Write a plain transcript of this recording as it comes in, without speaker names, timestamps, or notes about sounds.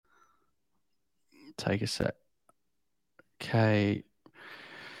Take a sec. Okay.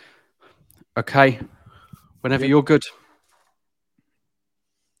 Whenever you're good.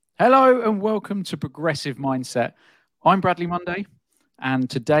 Hello and welcome to Progressive Mindset. I'm Bradley Monday, and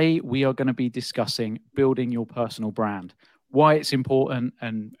today we are going to be discussing building your personal brand, why it's important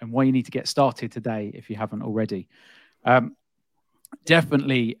and why you need to get started today if you haven't already.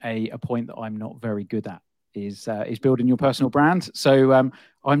 Definitely a point that I'm not very good at is building your personal brand. So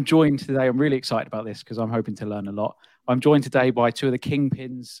I'm joined today, I'm really excited about this because I'm hoping to learn a lot. I'm joined today by two of the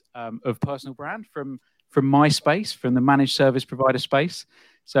kingpins of personal brand from my space, from the managed service provider space.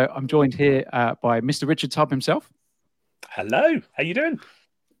 So I'm joined here by Mr. Richard Tubb himself. Hello, how you doing?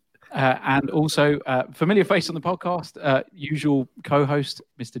 And also familiar face on the podcast, usual co-host,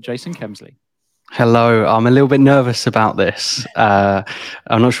 Mr. Jason Kemsley. Hello, I'm a little bit nervous about this. I'm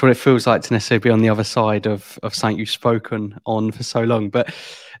not sure what it feels like to necessarily be on the other side of something you've spoken on for so long, but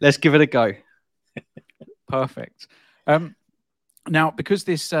let's give it a go. Perfect. Now, because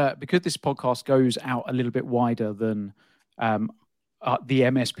this podcast goes out a little bit wider than the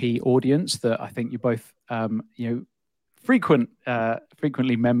MSP audience that I think you're both,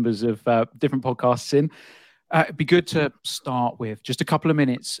 frequently members of different podcasts in. It'd be good to start with just a couple of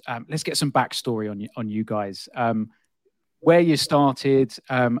minutes. Let's get some backstory on you guys, where you started,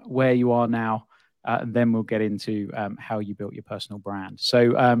 where you are now, and then we'll get into how you built your personal brand.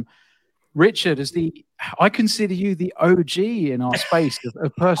 So, Richard, I consider you the OG in our space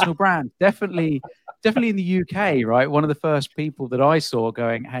of personal brand. Definitely in the UK, right? One of the first people that I saw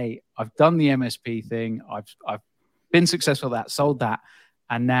going, "Hey, I've done the MSP thing. I've been successful at that, sold that,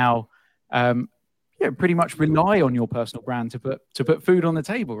 and now." Pretty much rely on your personal brand to put food on the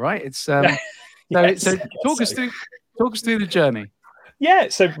table, right? It's so talk us through the journey. Yeah,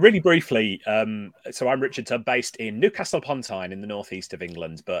 so really briefly, so I'm Richard Tubb, based in Newcastle upon Tyne in the northeast of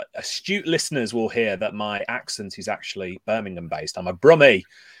England, but astute listeners will hear that my accent is actually Birmingham based. I'm a Brummie,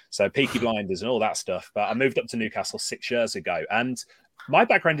 so Peaky Blinders and all that stuff, but I moved up to Newcastle 6 years ago, and my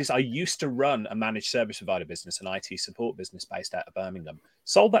background is I used to run a managed service provider business, an IT support business based out of Birmingham.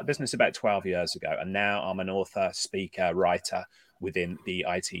 Sold that business about 12 years ago, and now I'm an author, speaker, writer within the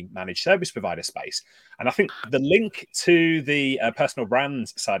IT managed service provider space. And I think the link to the personal brand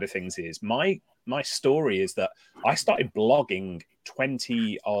side of things is my story is that I started blogging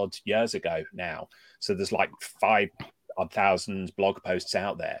 20 odd years ago now. So there's like 5,000 blog posts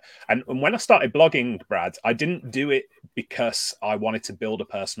out there. And when I started blogging, Brad, I didn't do it because I wanted to build a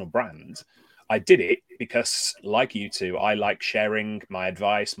personal brand. I did it because, like you two, I like sharing my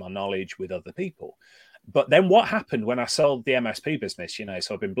advice, my knowledge with other people. But then what happened when I sold the MSP business,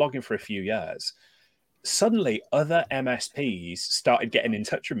 so I've been blogging for a few years. Suddenly, other MSPs started getting in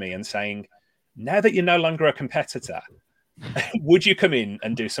touch with me and saying, now that you're no longer a competitor, would you come in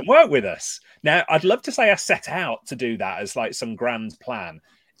and do some work with us? Now, I'd love to say I set out to do that as like some grand plan.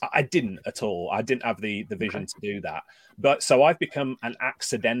 I didn't at all. I didn't have the vision to do that. But so I've become an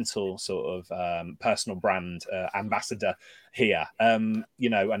accidental sort of personal brand ambassador here, and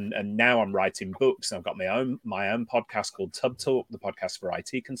now I'm writing books. I've got my own podcast called Tubb Talk, the podcast for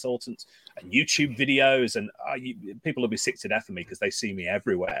IT consultants, and YouTube videos. And people will be sick to death of me because they see me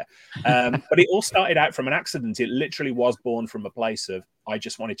everywhere. But it all started out from an accident. It literally was born from a place of I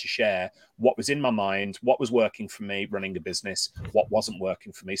just wanted to share what was in my mind, what was working for me running a business, what wasn't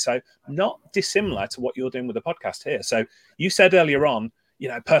working for me. So not dissimilar to what you're doing with the podcast here. So you said earlier on,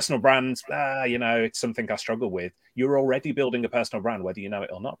 personal brands, it's something I struggle with. You're already building a personal brand, whether you know it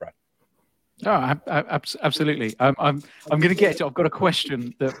or not, Brad. Oh, absolutely. I'm going to get to. I've got a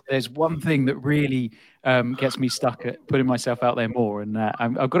question that there's one thing that really gets me stuck at putting myself out there more, and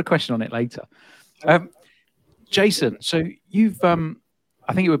I've got a question on it later. Jason, so you've,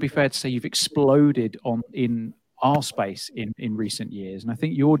 I think it would be fair to say you've exploded in our space in recent years, and I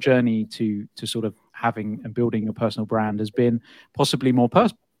think your journey to sort of having and building your personal brand has been possibly more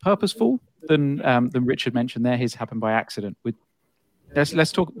purposeful than Richard mentioned there. His happened by accident.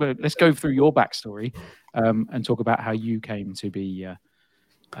 Let's go through your backstory and talk about how you came to be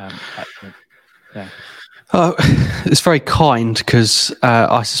there. It's very kind because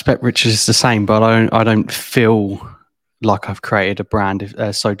I suspect Richard is the same, but I don't feel like I've created a brand,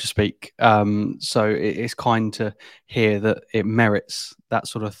 so to speak. So it's kind to hear that it merits that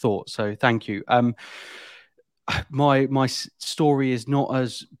sort of thought. So thank you. My story is not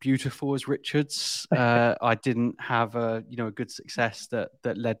as beautiful as Richard's. I didn't have a good success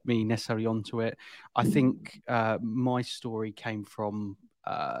that led me necessarily onto it. I think my story came from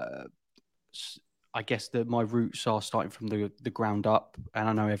I guess that my roots are starting from the ground up, and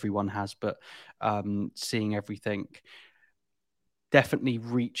I know everyone has, but seeing everything definitely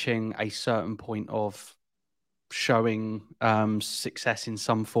reaching a certain point of showing success in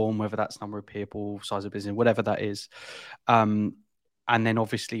some form, whether that's number of people, size of business, whatever that is. And then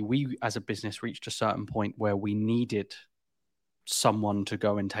obviously we as a business reached a certain point where we needed someone to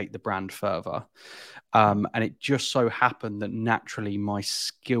go and take the brand further. And it just so happened that naturally my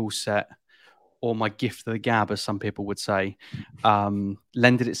skill set, or my gift of the gab, as some people would say,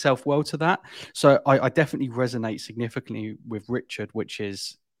 lended itself well to that. So I definitely resonate significantly with Richard, which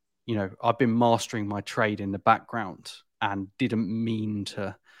is, I've been mastering my trade in the background and didn't mean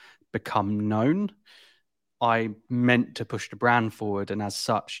to become known. I meant to push the brand forward, and as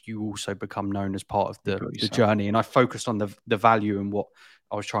such, you also become known as part of the journey. And I focused on the value and what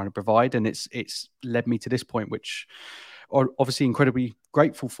I was trying to provide, and it's led me to this point, which are obviously incredibly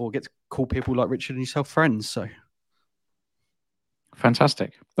grateful for. Get to call people like Richard and yourself friends. So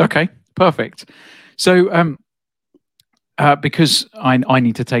fantastic. Okay, perfect. So because I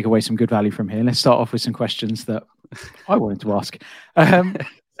need to take away some good value from here, let's start off with some questions that I wanted to ask.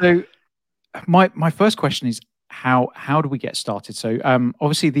 So my first question is how do we get started? So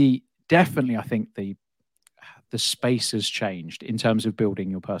obviously I think the space has changed in terms of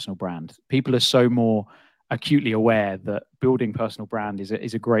building your personal brand. People are so more acutely aware that building personal brand is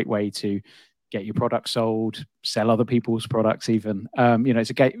a great way to get your product sold, sell other people's products even. It's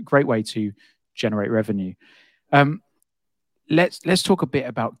a great way to generate revenue. Let's talk a bit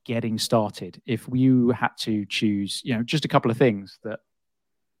about getting started. If you had to choose, just a couple of things that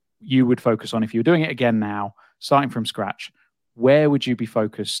you would focus on if you were doing it again now, starting from scratch, where would you be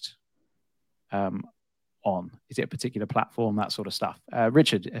focused on? Is it a particular platform, that sort of stuff?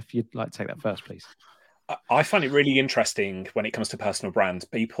 Richard, if you'd like to take that first, please. I find it really interesting when it comes to personal brand.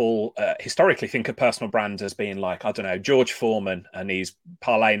 People historically think of personal brand as being like, I don't know, George Foreman, and he's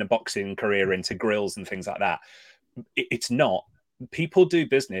parlaying a boxing career into grills and things like that. It's not. People do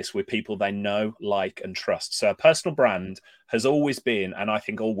business with people they know, like, and trust. So a personal brand has always been, and I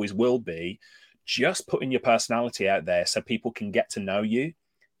think always will be, just putting your personality out there so people can get to know you,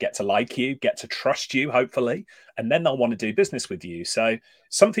 get to like you, get to trust you, hopefully, and then they'll want to do business with you. So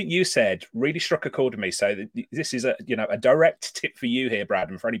something you said really struck a chord with me. So this is a direct tip for you here, Brad,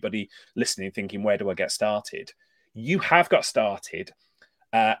 and for anybody listening thinking, where do I get started? You have got started.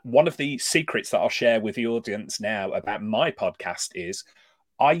 One of the secrets that I'll share with the audience now about my podcast is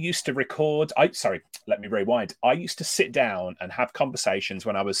I used to record. Let me rewind. I used to sit down and have conversations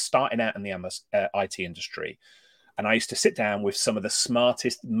when I was starting out in the IT industry. And I used to sit down with some of the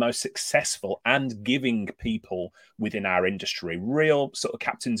smartest, most successful and giving people within our industry, real sort of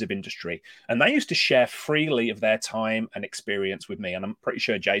captains of industry. And they used to share freely of their time and experience with me. And I'm pretty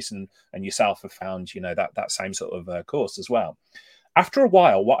sure Jason and yourself have found, that same sort of course as well. After a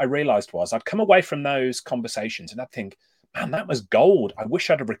while, what I realized was I'd come away from those conversations and I'd think, man, that was gold. I wish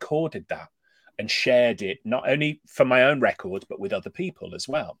I'd have recorded that and shared it, not only for my own record, but with other people as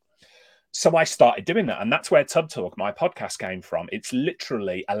well. So I started doing that. And that's where Tubb Talk, my podcast, came from. It's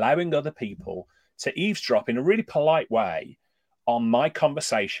literally allowing other people to eavesdrop in a really polite way on my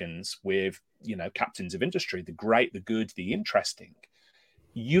conversations with, captains of industry, the great, the good, the interesting.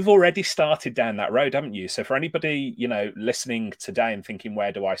 You've already started down that road, haven't you? So for anybody, listening today and thinking,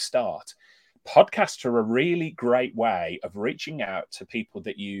 where do I start? Podcasts are a really great way of reaching out to people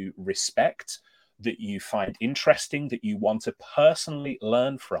that you respect, that you find interesting, that you want to personally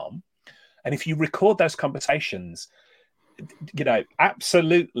learn from. And if you record those conversations,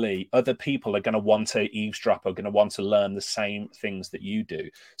 absolutely other people are going to want to eavesdrop, are going to want to learn the same things that you do.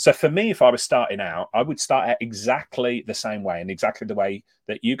 So for me, if I was starting out, I would start out exactly the same way and exactly the way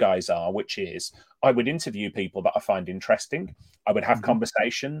that you guys are, which is I would interview people that I find interesting. I would have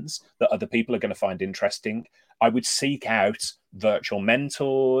conversations that other people are going to find interesting. I would seek out virtual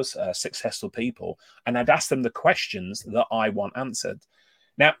mentors, successful people, and I'd ask them the questions that I want answered.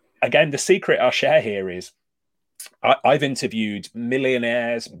 Now, again, the secret I'll share here is I've interviewed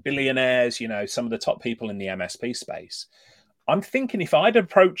millionaires, billionaires, some of the top people in the MSP space. I'm thinking if I'd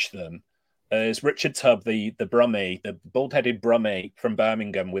approached them as Richard Tubb, the Brummie, the bald-headed Brummie from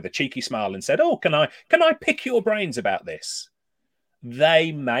Birmingham with a cheeky smile and said, oh, can I pick your brains about this?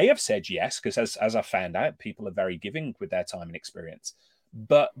 They may have said yes, because as I found out, people are very giving with their time and experience,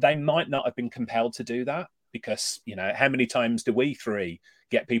 but they might not have been compelled to do that because, how many times do we three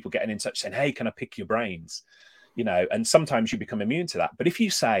get people getting in touch saying, hey, can I pick your brains? And sometimes you become immune to that. But if you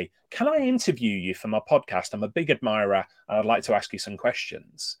say, can I interview you for my podcast? I'm a big admirer and I'd like to ask you some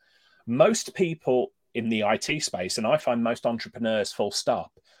questions. Most people in the IT space, and I find most entrepreneurs full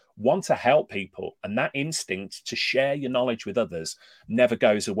stop, want to help people. And that instinct to share your knowledge with others never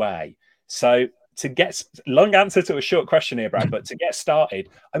goes away. So to get long answer to a short question here, Brad, but to get started,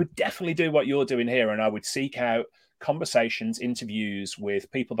 I would definitely do what you're doing here, and I would seek out conversations, interviews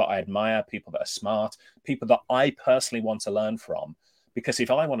with people that I admire, people that are smart, people that I personally want to learn from, because if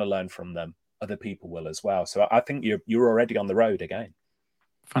I want to learn from them, other people will as well. So I think you're already on the road again.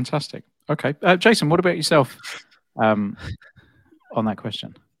 Fantastic. Okay, Jason, what about yourself on that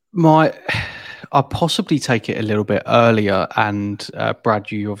question? I'll possibly take it a little bit earlier, and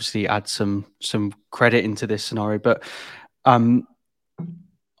Brad, you obviously add some credit into this scenario, but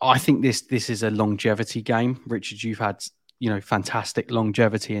I think this is a longevity game. Richard, you've had fantastic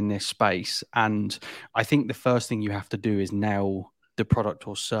longevity in this space, and I think the first thing you have to do is nail the product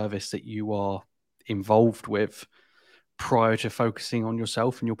or service that you are involved with prior to focusing on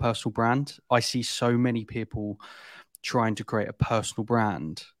yourself and your personal brand. I see so many people trying to create a personal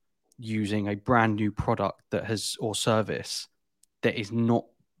brand using a brand new product that has or service that is not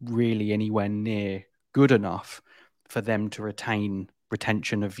really anywhere near good enough for them to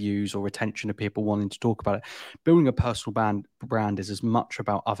retention of views or retention of people wanting to talk about it. Building a personal brand is as much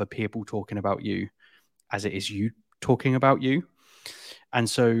about other people talking about you as it is you talking about you. And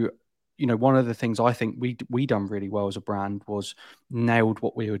so, one of the things I think we done really well as a brand was nailed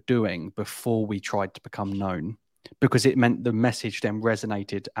what we were doing before we tried to become known, because it meant the message then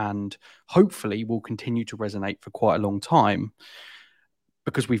resonated and hopefully will continue to resonate for quite a long time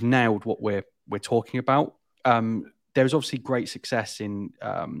because we've nailed what we're talking about. There's obviously great success in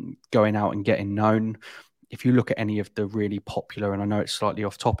going out and getting known. If you look at any of the really popular, and I know it's slightly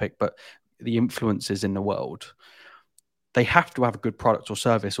off topic, but the influencers in the world, they have to have a good product or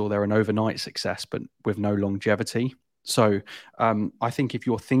service or they're an overnight success, but with no longevity. So I think if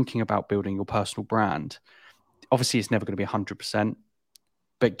you're thinking about building your personal brand, obviously it's never going to be 100%,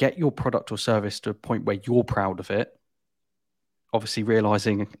 but get your product or service to a point where you're proud of it. Obviously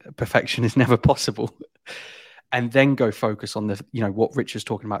realizing perfection is never possible. And then go focus on what Richard's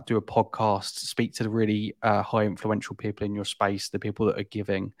talking about, do a podcast, speak to the really high influential people in your space, the people that are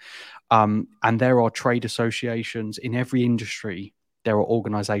giving. And there are trade associations in every industry. There are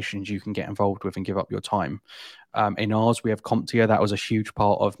organizations you can get involved with and give up your time. In ours, we have CompTIA. That was a huge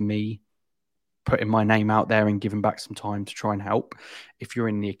part of me putting my name out there and giving back some time to try and help. If you're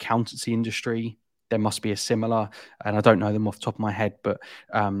in the accountancy industry, there must be a similar, and I don't know them off the top of my head, but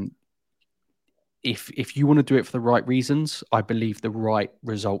if you want to do it for the right reasons, I believe the right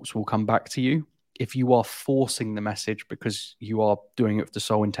results will come back to you. If you are forcing the message because you are doing it with the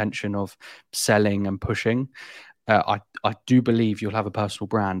sole intention of selling and pushing, I do believe you'll have a personal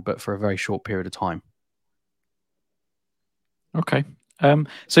brand, but for a very short period of time. Okay.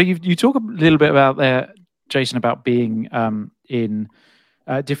 So you talk a little bit about there, Jason, about being in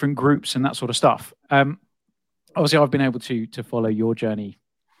different groups and that sort of stuff. Obviously, I've been able to follow your journey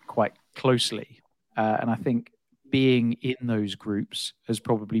quite closely. And I think being in those groups has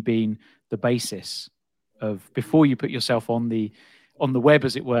probably been the basis of, before you put yourself on the web,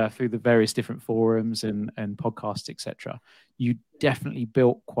 as it were, through the various different forums and podcasts, etc. You definitely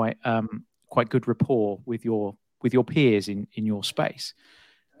built quite good rapport with your peers in your space.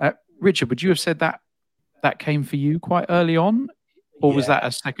 Richard, would you have said that came for you quite early on, or was that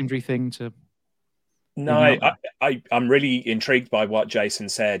a secondary thing to? No, I'm really intrigued by what Jason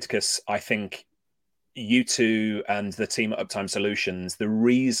said, because I think you two and the team at Uptime Solutions, the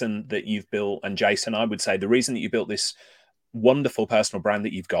reason that you've built, and Jason, I would say the reason that you built this wonderful personal brand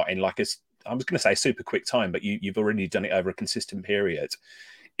that you've got in, like, I was going to say super quick time, but you've already done it over a consistent period,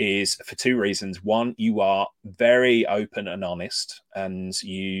 is for two reasons. One, you are very open and honest, and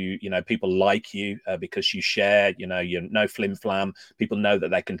you know people like you because you share, you're no flim flam. People know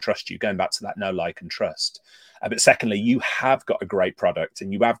that they can trust you, going back to that know, like, and trust. But secondly, you have got a great product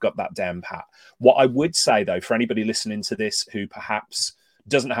and you have got that down pat. What I would say, though, for anybody listening to this who perhaps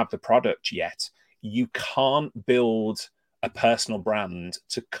doesn't have the product yet, you can't build a personal brand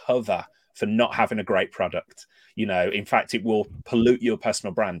to cover for not having a great product. In fact, it will pollute your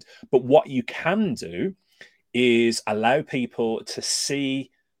personal brand. But what you can do is allow people to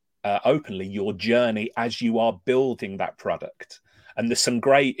see openly your journey as you are building that product. And there's some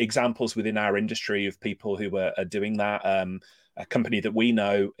great examples within our industry of people who are doing that. A company that we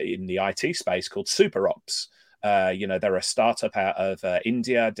know in the IT space called SuperOps. They're a startup out of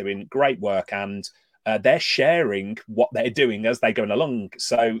India doing great work, and they're sharing what they're doing as they're going along.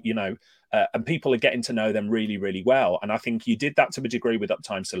 So, and people are getting to know them really, really well. And I think you did that to a degree with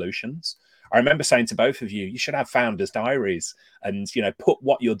Uptime Solutions. I remember saying to both of you, you should have founders' diaries and, put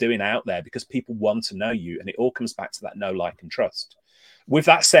what you're doing out there, because people want to know you. And it all comes back to that know, like, and trust. With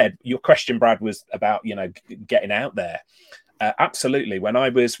that said, your question, Brad, was about, getting out there. Absolutely. When I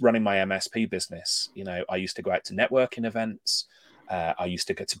was running my MSP business, I used to go out to networking events. I used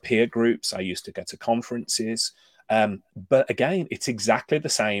to go to peer groups. I used to go to conferences. But again, it's exactly the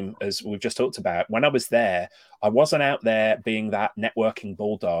same as we've just talked about. When I was there, I wasn't out there being that networking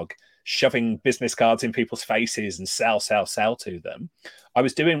bulldog, shoving business cards in people's faces and sell to them. I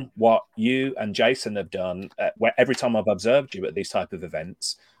was doing what you and Jason have done where every time I've observed you at these type of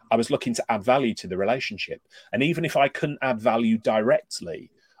events, I was looking to add value to the relationship. And even if I couldn't add value directly,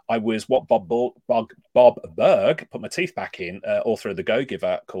 I was what Bob Berg, put my teeth back in, author of the Go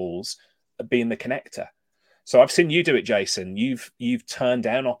Giver, calls being the connector. So I've seen you do it, Jason. You've turned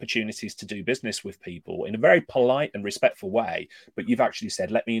down opportunities to do business with people in a very polite and respectful way, but you've actually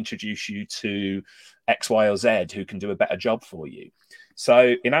said, let me introduce you to X, Y, or Z who can do a better job for you.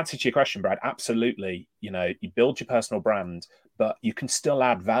 So in answer to your question, Brad, absolutely, you build your personal brand, but you can still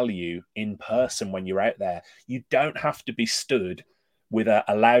add value in person when you're out there. You don't have to be stood with a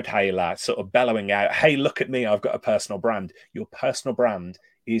loudhailer sort of bellowing out, hey, look at me, I've got a personal brand. Your personal brand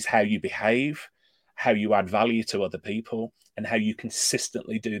is how you behave, how you add value to other people, and how you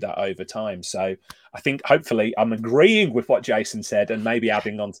consistently do that over time. So I think hopefully I'm agreeing with what Jason said and maybe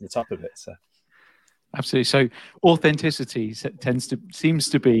adding on to the top of it. So absolutely. So authenticity seems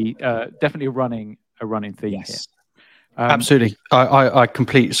to be definitely a running theme yes. here. Absolutely. I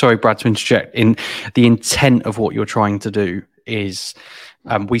completely, sorry, Brad, to interject. In the intent of what you're trying to do is,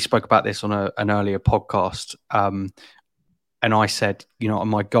 we spoke about this on an earlier podcast, and I said,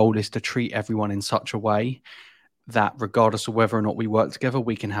 my goal is to treat everyone in such a way that regardless of whether or not we work together,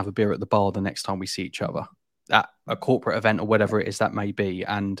 we can have a beer at the bar the next time we see each other at a corporate event or whatever it is that may be.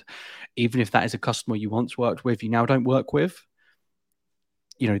 And even if that is a customer you once worked with, you now don't work with,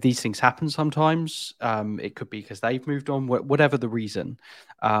 these things happen sometimes. It could be because they've moved on, whatever the reason.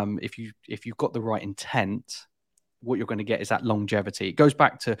 If you've got the right intent, what you're going to get is that longevity. It goes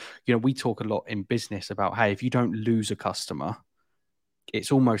back to, we talk a lot in business about, hey, if you don't lose a customer,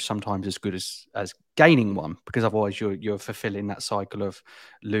 it's almost sometimes as good as gaining one, because otherwise you're fulfilling that cycle of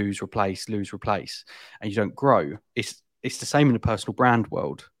lose, replace, and you don't grow. It's the same in the personal brand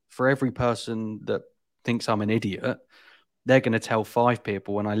world. For every person that thinks I'm an idiot, they're going to tell 5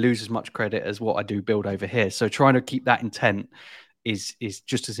 people, and I lose as much credit as what I do build over here. So trying to keep that intent is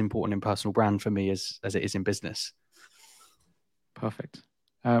just as important in personal brand for me as it is in business. Perfect.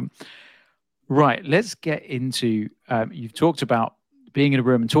 Right. Let's get into, you've talked about being in a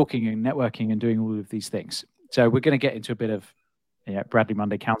room and talking and networking and doing all of these things. So we're going to get into a bit of Bradley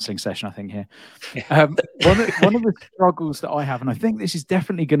Monday counseling session, I think, here. One of the struggles that I have, and I think this is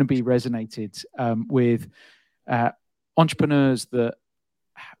definitely going to be resonated with entrepreneurs that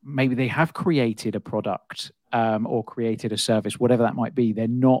maybe they have created a product or created a service, whatever that might be. They're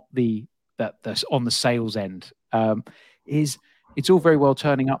not that's on the sales end. It's all very well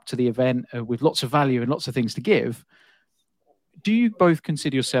turning up to the event with lots of value and lots of things to give. Do you both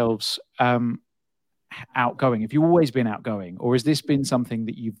consider yourselves outgoing? Have you always been outgoing, or has this been something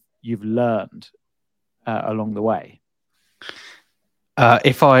that you've learned along the way?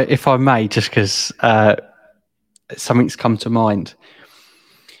 If I may, just because something's come to mind,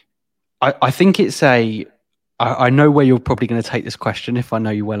 I think it's I know where you're probably going to take this question if I know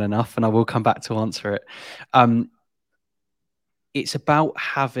you well enough, and I will come back to answer it. It's about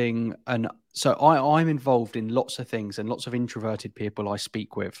having so I'm involved in lots of things, and lots of introverted people I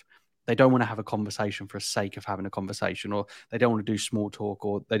speak with, they don't want to have a conversation for the sake of having a conversation, or they don't want to do small talk,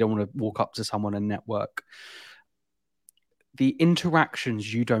 or they don't want to walk up to someone and network. The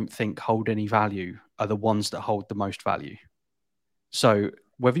interactions you don't think hold any value are the ones that hold the most value. So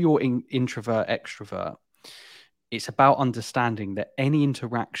whether you're introvert, extrovert, it's about understanding that any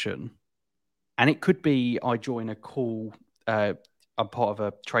interaction, and it could be I join a call, I'm part of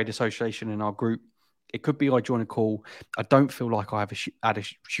a trade association in our group. It could be I join a call, I don't feel like I have add a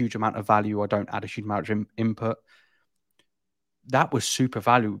huge amount of value, I don't add a huge amount of input. That was super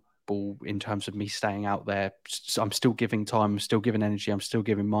valuable in terms of me staying out there. So I'm still giving time, I'm still giving energy, I'm still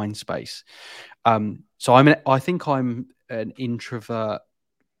giving mind space. So I think I'm an introvert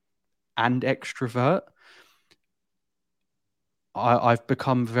and extrovert. I've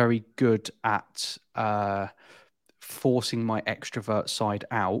become very good at forcing my extrovert side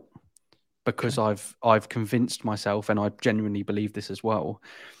out, because I've convinced myself, and I genuinely believe this as well,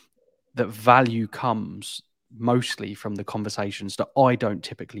 that value comes mostly from the conversations that I don't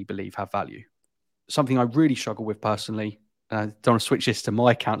typically believe have value. Something I really struggle with personally, and I don't want to switch this to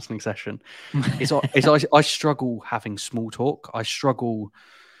my counseling session, is I struggle having small talk. I struggle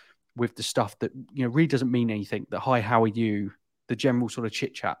with the stuff that really doesn't mean anything. The hi, how are you? The general sort of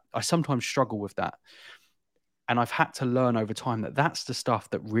chit chat. I sometimes struggle with that. And I've had to learn over time that that's the stuff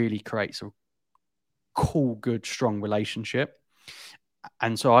that really creates a cool, good, strong relationship.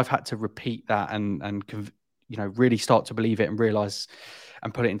 And so I've had to repeat that and really start to believe it and realize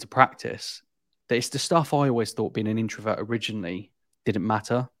and put it into practice that it's the stuff I always thought being an introvert originally didn't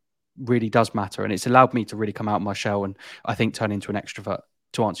matter, really does matter. And it's allowed me to really come out of my shell and I think turn into an extrovert,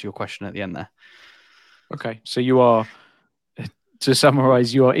 to answer your question at the end there. Okay. So you are, to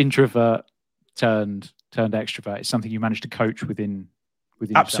summarize, you are introvert turned extrovert. It's something you managed to coach within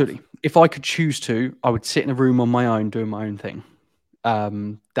Absolutely. yourself. If I could choose to, I would sit in a room on my own doing my own thing.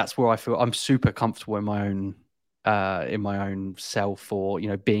 That's where I feel I'm super comfortable in my own self, or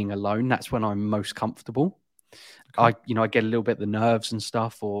being alone. That's when I'm most comfortable. Okay. I get a little bit of the nerves and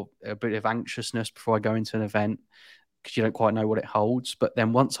stuff, or a bit of anxiousness before I go into an event, because you don't quite know what it holds. But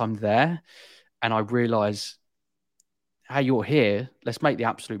then once I'm there and I realize, hey, you're here, let's make the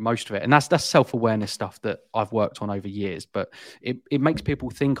absolute most of it. And that's self-awareness stuff that I've worked on over years, but it makes people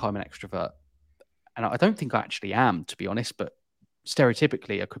think I'm an extrovert. And I don't think I actually am, to be honest, but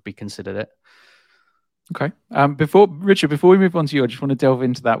stereotypically I could be considered it. Okay. Before we move on to you, I just want to delve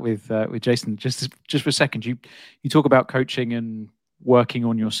into that with Jason just for a second. You talk about coaching and working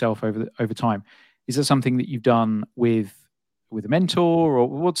on yourself over time. Is that something that you've done with a mentor, or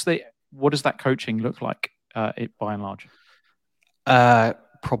what does that coaching look like by and large?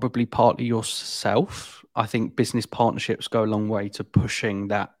 Probably partly yourself. I think business partnerships go a long way to pushing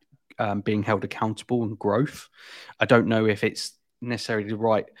that being held accountable and growth. I don't know if it's necessarily the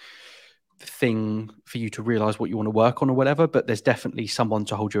right thing for you to realize what you want to work on or whatever, but there's definitely someone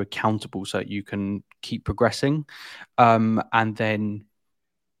to hold you accountable so that you can keep progressing. And then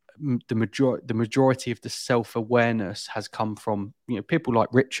the majority of the self-awareness has come from people like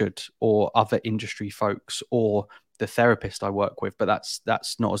Richard or other industry folks or the therapist I work with, but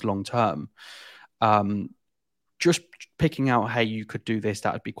that's not as long term. Just picking out, hey, you could do this,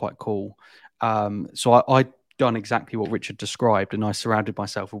 that would be quite cool. So I done exactly what Richard described, and I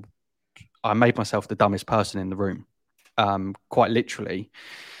made myself the dumbest person in the room, quite literally,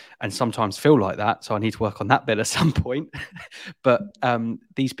 and sometimes feel like that. So I need to work on that bit at some point. But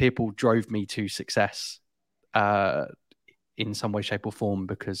these people drove me to success in some way, shape or form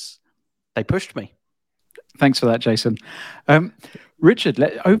because they pushed me. Thanks for that, Jason. Richard,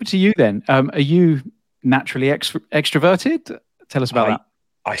 over to you then. Are you naturally extroverted? Tell us about that.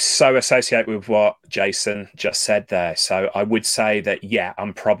 I so associate with what Jason just said there. So I would say that, yeah,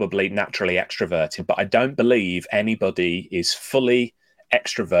 I'm probably naturally extroverted, but I don't believe anybody is fully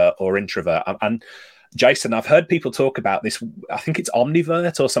extrovert or introvert. And Jason, I've heard people talk about this. I think it's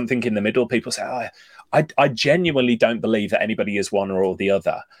omnivert or something in the middle. People say, I genuinely don't believe that anybody is one or the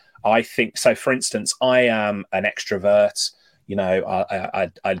other. I think so. For instance, I am an extrovert.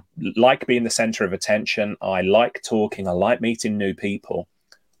 I like being the center of attention. I like talking. I like meeting new people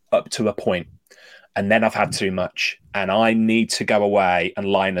up to a point. And then I've had too much and I need to go away and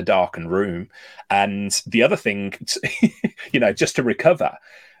lie in a darkened room. And the other thing, just to recover.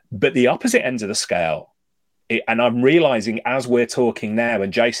 But the opposite end of the scale, and I'm realizing as we're talking now,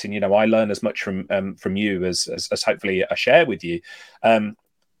 and Jason, I learn as much from you as hopefully I share with you.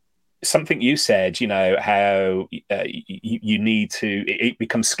 Something you said, how you need to, it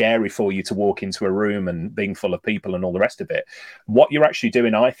becomes scary for you to walk into a room and being full of people and all the rest of it. What you're actually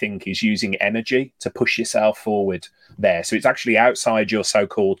doing, I think, is using energy to push yourself forward there. So it's actually outside your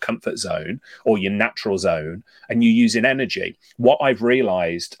so-called comfort zone or your natural zone, and you're using energy. What I've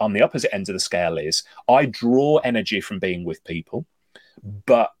realized on the opposite end of the scale is I draw energy from being with people,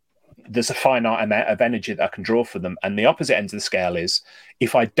 but there's a finite amount of energy that I can draw for them. And the opposite end of the scale is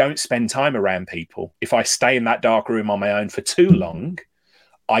if I don't spend time around people, if I stay in that dark room on my own for too long,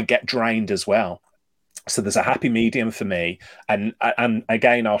 I get drained as well. So there's a happy medium for me. And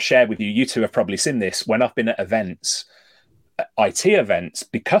again, I'll share with you, you two have probably seen this when I've been at events, IT events,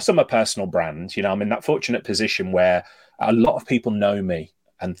 because I'm a personal brand, I'm in that fortunate position where a lot of people know me.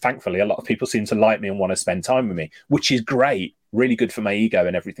 And thankfully, a lot of people seem to like me and want to spend time with me, which is great, really good for my ego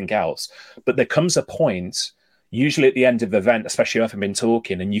and everything else. But there comes a point, usually at the end of the event, especially if I've been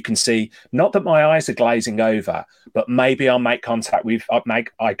talking, and you can see, not that my eyes are glazing over, but maybe I'll make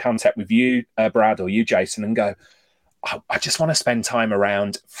eye contact with you, Brad, or you, Jason, and go, I just want to spend time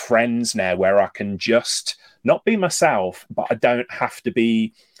around friends now where I can just not be myself, but I don't have to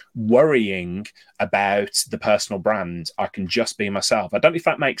be worrying about the personal brand. I can just be myself. I don't know if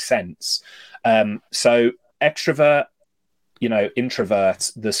that makes sense. So extrovert,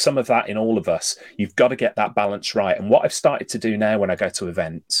 introvert, there's some of that in all of us. You've got to get that balance right. And what I've started to do now when I go to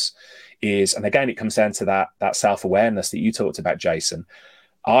events is, and again, it comes down to that self-awareness that you talked about, Jason.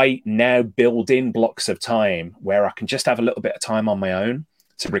 I now build in blocks of time where I can just have a little bit of time on my own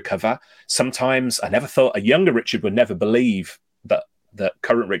to recover. Sometimes I never thought a younger Richard would never believe that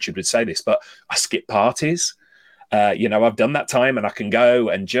current Richard would say this, but I skip parties. I've done that time, and I can go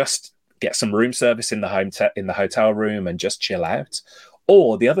and just get some room service in the hotel room and just chill out.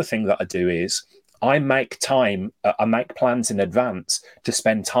 Or the other thing that I do is I make plans in advance to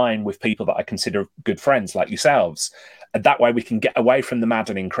spend time with people that I consider good friends, like yourselves. And that way we can get away from the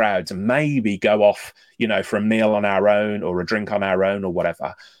maddening crowds and maybe go off, for a meal on our own or a drink on our own or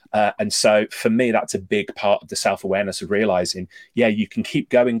whatever. And so for me, that's a big part of the self-awareness of realizing, you can keep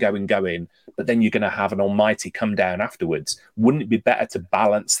going, but then you're going to have an almighty come down afterwards. Wouldn't it be better to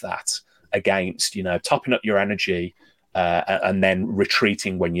balance that against, topping up your energy and then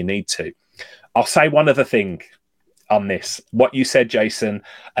retreating when you need to? I'll say one other thing on this. What you said, Jason,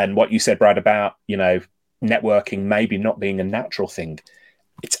 and what you said, Brad, about, networking maybe not being a natural thing.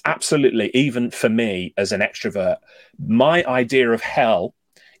 It's absolutely, even for me as an extrovert, my idea of hell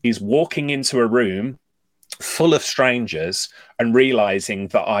is walking into a room full of strangers and realizing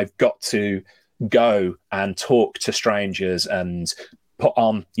that I've got to go and talk to strangers and put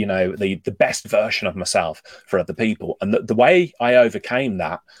on, the best version of myself for other people. And the way I overcame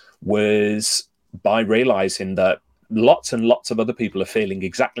that was by realizing that lots and lots of other people are feeling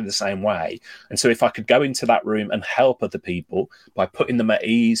exactly the same way. And so if I could go into that room and help other people by putting them at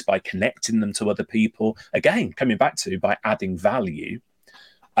ease, by connecting them to other people, again, coming back to by adding value,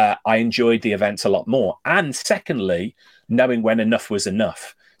 I enjoyed the events a lot more. And secondly, knowing when enough was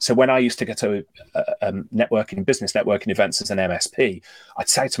enough. So when I used to go to business networking events as an MSP, I'd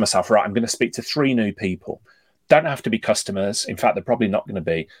say to myself, right, I'm going to speak to 3 new people. Don't have to be customers. In fact, they're probably not going to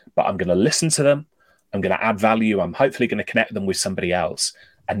be, but I'm going to listen to them. I'm going to add value. I'm hopefully going to connect them with somebody else.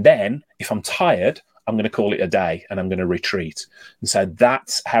 And then if I'm tired, I'm going to call it a day and I'm going to retreat. And so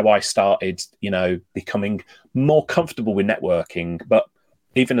that's how I started, becoming more comfortable with networking. But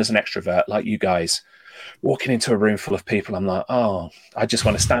even as an extrovert like you guys, walking into a room full of people, I'm like, oh, I just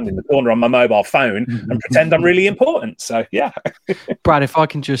want to stand in the corner on my mobile phone and pretend I'm really important. So, yeah. Brad, if I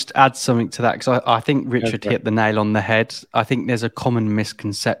can just add something to that, because I think Richard hit the nail on the head. I think there's a common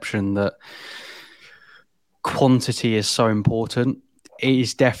misconception that quantity is so important. It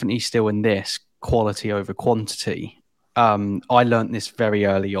is definitely still in this quality over quantity. I learned this very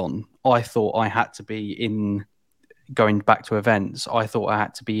early on. I thought I had to be going back to events, I thought I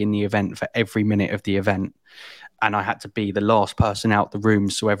had to be in the event for every minute of the event. And I had to be the last person out the room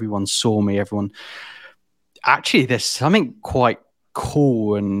so everyone saw me. Actually, there's something quite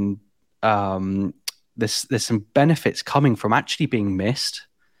cool and there's some benefits coming from actually being missed.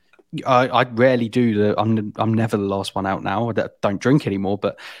 I rarely do I'm never the last one out now. I don't drink anymore,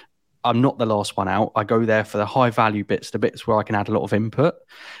 but I'm not the last one out. I go there for the high value bits, the bits where I can add a lot of input,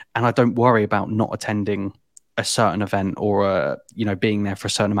 and I don't worry about not attending a certain event or being there for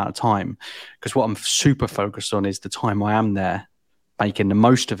a certain amount of time, because what I'm super focused on is the time I am there, making the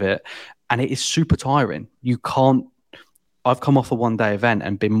most of it. And it is super tiring. I've come off a 1-day event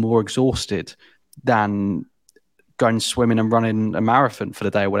and been more exhausted than going swimming and running a marathon for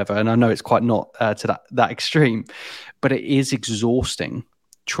the day or whatever. And I know it's quite not to that extreme, but it is exhausting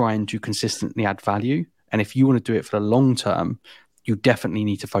trying to consistently add value. And if you want to do it for the long term, you definitely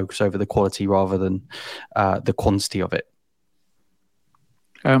need to focus over the quality rather than the quantity of it.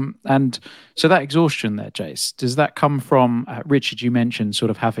 And so that exhaustion there, Jace, does that come from Richard? You mentioned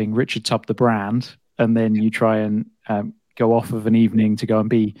sort of having Richard Tubb the brand, and then you try and go off of an evening to go and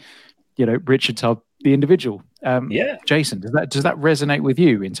be, Richard Tubb the individual. Jason, does that resonate with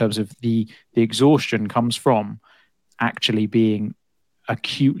you in terms of the exhaustion comes from actually being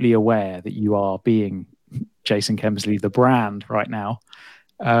acutely aware that you are being Jason Kemsley, the brand right now,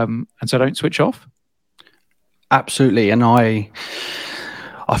 and so don't switch off? Absolutely. And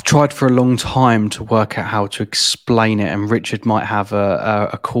I've tried for a long time to work out how to explain it, and Richard might have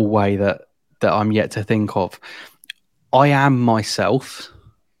a cool way that I'm yet to think of. I am myself,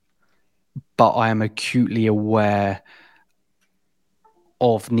 but I am acutely aware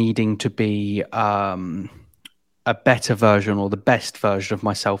of needing to be a better version or the best version of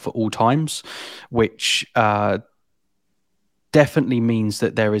myself at all times, which definitely means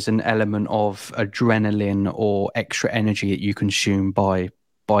that there is an element of adrenaline or extra energy that you consume by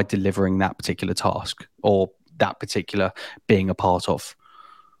delivering that particular task or that particular being a part of.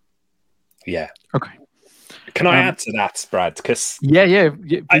 Yeah. Okay. Can I add to that, Brad? Because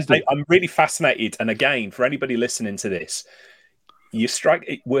I'm really fascinated. And again, for anybody listening to this,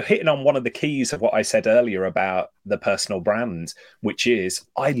 we're hitting on one of the keys of what I said earlier about the personal brand, which is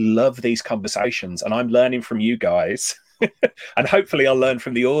I love these conversations and I'm learning from you guys And hopefully I'll learn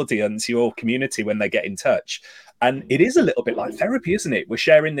from the audience, your community, when they get in touch. And it is a little bit like therapy, isn't it? We're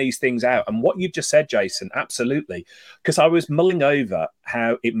sharing these things out. And what you've just said, Jason, absolutely. Because I was mulling over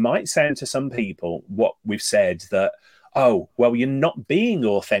how it might sound to some people what we've said that, oh, well, you're not being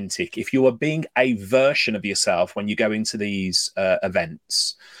authentic. If you are being a version of yourself when you go into these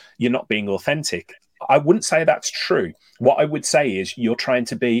events, you're not being authentic. I wouldn't say that's true. What I would say is you're trying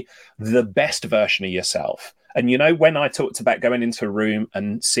to be the best version of yourself. And, you know, when I talked about going into a room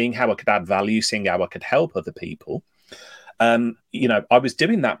and seeing how I could add value, seeing how I could help other people, you know, I was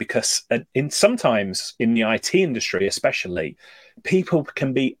doing that because sometimes in the IT industry, especially, people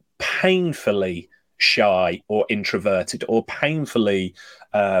can be painfully shy or introverted or painfully,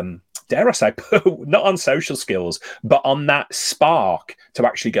 dare I say, not on social skills, but on that spark to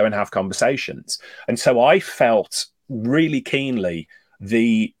actually go and have conversations. And so I felt really keenly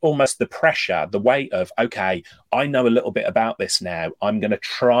almost the pressure, the weight of, okay, I know a little bit about this now. I'm going to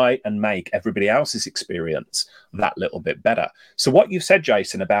try and make everybody else's experience that little bit better. So what you've said,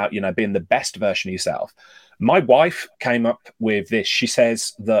 Jason, about, you know, being the best version of yourself, my wife came up with this. She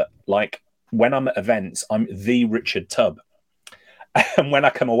says that, like, when I'm at events, I'm the Richard Tubb. And when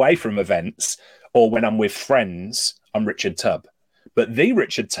I come away from events or when I'm with friends, I'm Richard Tubb. But the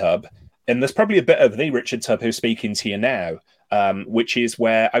Richard Tubb, and there's probably a bit of the Richard Tubb who's speaking to you now, which is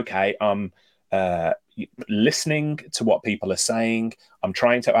where, okay, I'm listening to what people are saying. I'm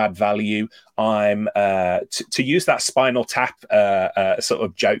trying to add value. I'm, to use that Spinal Tap sort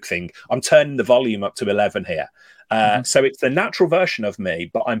of joke thing, I'm turning the volume up to 11 here. So it's the natural version of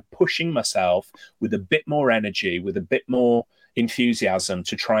me, but I'm pushing myself with a bit more energy, with a bit more enthusiasm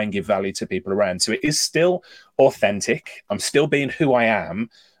to try and give value to people around. So it is still authentic. I'm still being who I am.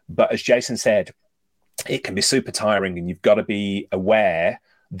 But as Jason said, it can be super tiring, and you've got to be aware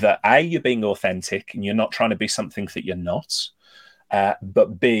that A, you're being authentic and you're not trying to be something that you're not,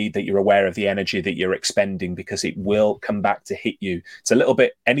 but B, that you're aware of the energy that you're expending, because it will come back to hit you. It's a little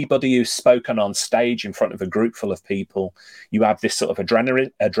bit, anybody who's spoken on stage in front of a group full of people, you have this sort of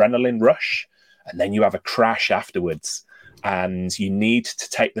adrenaline rush, and then you have a crash afterwards. And you need to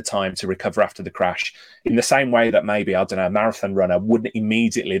take the time to recover after the crash, in the same way that maybe, I don't know, a marathon runner wouldn't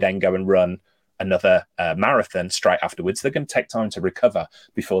immediately then go and run another marathon straight afterwards. They're going to take time to recover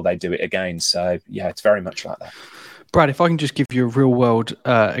before they do it again. So, yeah, it's very much like that. Brad, if I can just give you a real world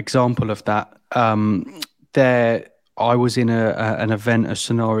example of that. I was in an event, a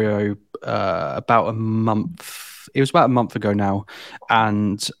scenario about a month. It was about a month ago now,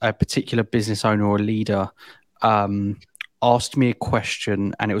 and a particular business owner or leader asked me a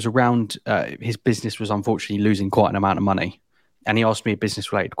question, and it was around his business was unfortunately losing quite an amount of money, and he asked me a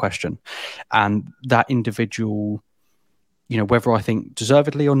business related question. And that individual, you know, whether I think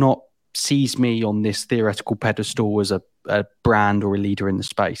deservedly or not, sees me on this theoretical pedestal as a brand or a leader in the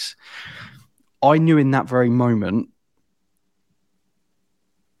space. I knew in that very moment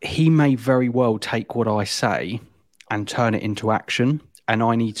he may very well take what I say and turn it into action, and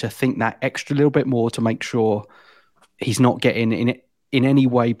I need to think that extra little bit more to make sure he's not getting in any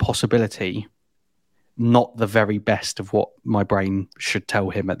way possibility not the very best of what my brain should tell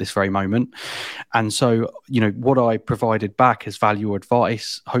him at this very moment. And so, you know, what I provided back as value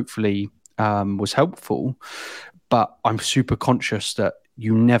advice hopefully was helpful, but I'm super conscious that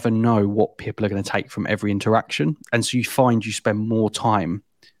you never know what people are going to take from every interaction. And so you find you spend more time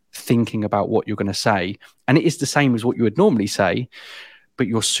thinking about what you're going to say. And it is the same as what you would normally say, but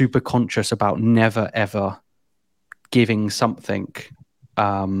you're super conscious about never, ever giving something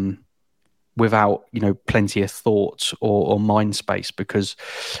without, you know, plenty of thought or mind space, because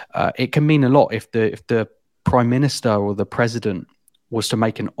it can mean a lot if the prime minister or the president was to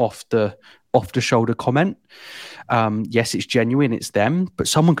make an off the shoulder comment. Yes, it's genuine, it's them, but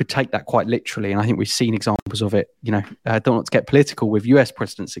someone could take that quite literally. And I think we've seen examples of it, you know, don't want to get political with US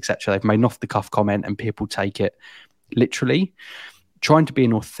presidents, etc. They've made an off the cuff comment and people take it literally. Trying to be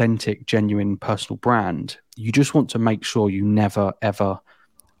an authentic, genuine personal brand, you just want to make sure you never, ever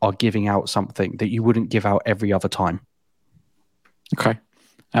are giving out something that you wouldn't give out every other time. Okay.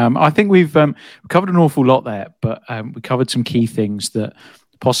 I think we've covered an awful lot there, but we covered some key things that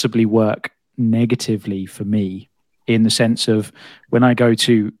possibly work negatively for me, in the sense of when I go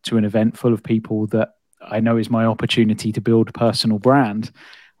to an event full of people that I know is my opportunity to build a personal brand,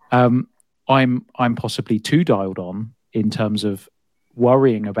 I'm possibly too dialed on in terms of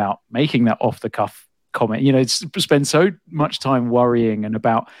worrying about making that off the cuff comment. You know, spend so much time worrying and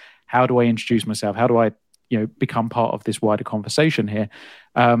about how do I introduce myself, how do I, you know, become part of this wider conversation here,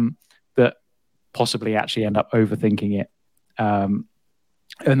 that possibly actually end up overthinking it.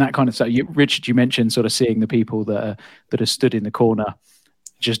 and that kind of stuff. Richard, you mentioned sort of seeing the people that are stood in the corner,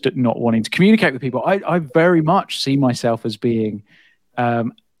 just not wanting to communicate with people. I very much see myself as being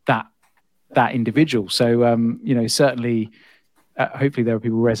that individual. So certainly, hopefully there are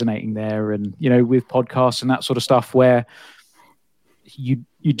people resonating there, and with podcasts and that sort of stuff where you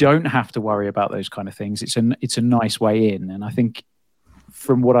don't have to worry about those kind of things. It's a nice way in, and I think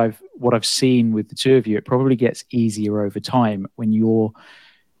from what I've seen with the two of you, it probably gets easier over time when you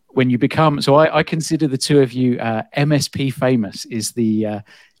become. So I consider the two of you MSP famous is the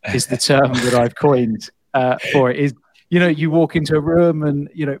term that I've coined for it. Is you walk into a room and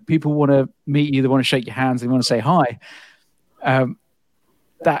people want to meet you, they want to shake your hands, they want to say hi.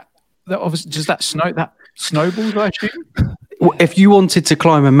 That obviously does that snowballs, I assume. If you wanted to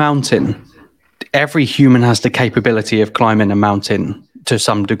climb a mountain, every human has the capability of climbing a mountain to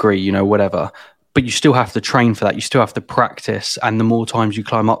some degree, whatever. But you still have to train for that. You still have to practice. And the more times you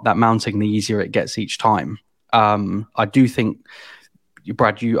climb up that mountain, the easier it gets each time. I do think,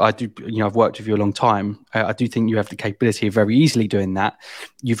 Brad, I've worked with you a long time. I do think you have the capability of very easily doing that.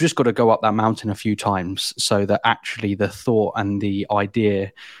 You've just got to go up that mountain a few times so that actually the thought and the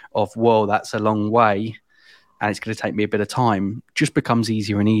idea of, well, that's a long way and it's going to take me a bit of time, just becomes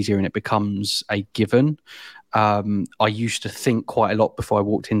easier and easier, and it becomes a given. I used to think quite a lot before I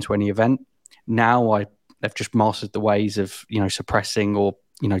walked into any event. Now I've just mastered the ways of, suppressing or,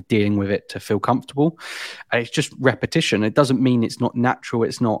 dealing with it to feel comfortable. And it's just repetition. It doesn't mean it's not natural.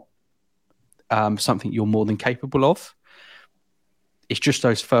 It's not something you're more than capable of. It's just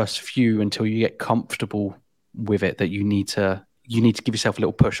those first few until you get comfortable with it that you need to give yourself a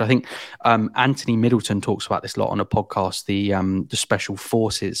little push. I think Anthony Middleton talks about this a lot on a podcast, the Special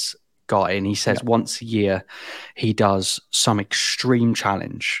Forces guy, and he says once a year he does some extreme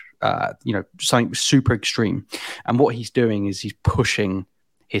challenge, something super extreme. And what he's doing is he's pushing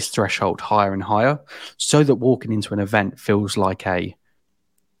his threshold higher and higher so that walking into an event feels like a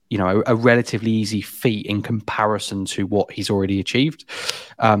relatively easy feat in comparison to what he's already achieved.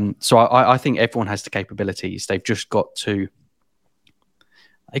 So I think everyone has the capabilities. They've just got to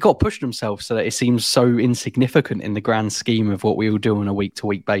push themselves so that it seems so insignificant in the grand scheme of what we all do on a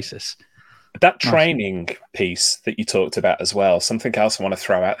week-to-week basis. That training piece that you talked about as well, something else I want to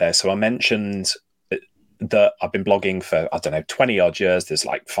throw out there. So I mentioned that I've been blogging for, 20 odd years. There's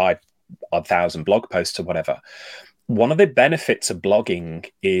like 5,000 blog posts or whatever. One of the benefits of blogging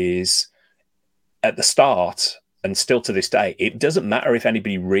is at the start, and still to this day, it doesn't matter if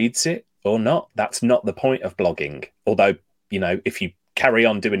anybody reads it or not. That's not the point of blogging. Although, if you carry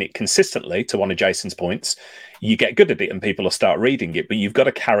on doing it consistently, to one of Jason's points, you get good at it and people will start reading it, but you've got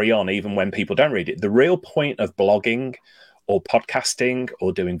to carry on even when people don't read it. The real point of blogging or podcasting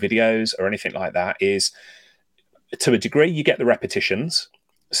or doing videos or anything like that is, to a degree, you get the repetitions.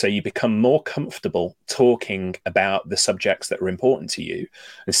 So you become more comfortable talking about the subjects that are important to you.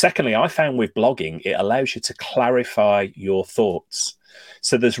 And secondly, I found with blogging, it allows you to clarify your thoughts.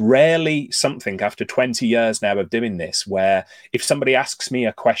 So there's rarely something after 20 years now of doing this where if somebody asks me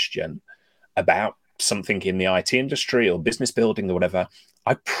a question about something in the IT industry or business building or whatever,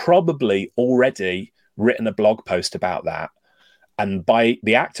 I've probably already written a blog post about that. And by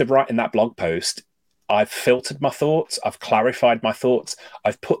the act of writing that blog post, I've filtered my thoughts, I've clarified my thoughts,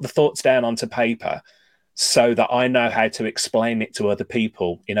 I've put the thoughts down onto paper so that I know how to explain it to other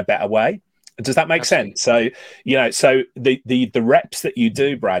people in a better way. Does that make sense? So, so the reps that you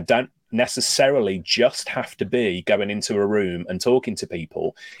do, Brad, don't necessarily just have to be going into a room and talking to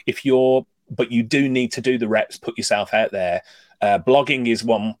people. But you do need to do the reps, put yourself out there. Blogging is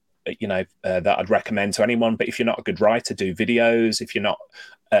one, that I'd recommend to anyone. But if you're not a good writer, do videos. If you're not,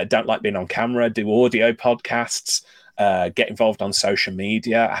 don't like being on camera, do audio podcasts, get involved on social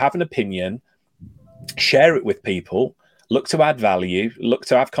media, have an opinion, share it with people. Look to add value, look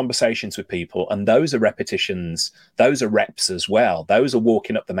to have conversations with people. And those are repetitions. Those are reps as well. Those are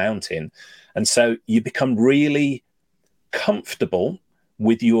walking up the mountain. And so you become really comfortable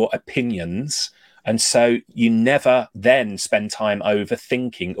with your opinions. And so you never then spend time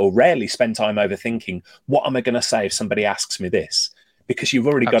overthinking, or rarely spend time overthinking, what am I going to say if somebody asks me this? Because you've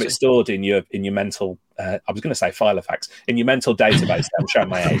already got it stored in your mental, I was going to say file of facts, in your mental database. I'm showing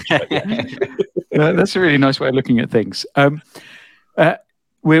my age. But yeah. That's a really nice way of looking at things.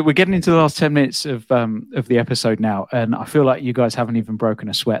 We're getting into the last 10 minutes of the episode now, and I feel like you guys haven't even broken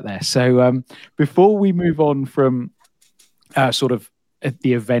a sweat there. So before we move on from sort of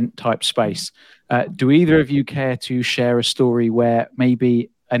the event type space, do either of you care to share a story where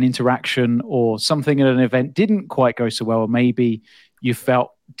maybe an interaction or something at an event didn't quite go so well, or maybe you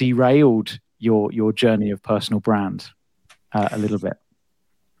felt derailed your journey of personal brand a little bit?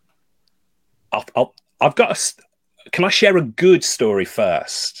 I've got can I share a good story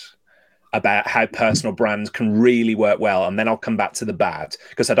first about how personal brands can really work well, and then I'll come back to the bad,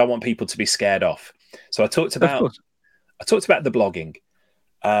 because I don't want people to be scared off. So I talked about the blogging.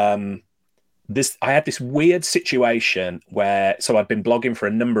 I had this weird situation where, so I'd been blogging for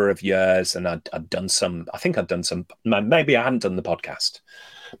a number of years, and I'd done some, maybe I hadn't done the podcast.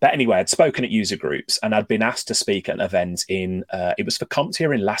 But anyway, I'd spoken at user groups, and I'd been asked to speak at an event it was for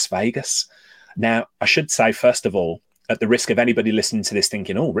CompTIA in Las Vegas. Now, I should say, first of all, at the risk of anybody listening to this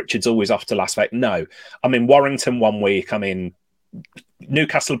thinking, oh, Richard's always off to Las Vegas. No, I'm in Warrington one week. I'm in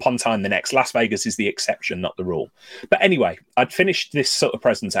Newcastle upon Tyne the next. Las Vegas is the exception, not the rule. But anyway, I'd finished this sort of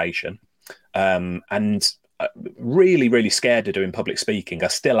presentation, and really, really scared of doing public speaking. I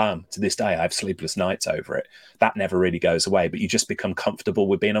still am to this day. I have sleepless nights over it. That never really goes away, but you just become comfortable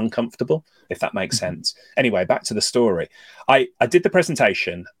with being uncomfortable, if that makes sense. Anyway, back to the story. I did the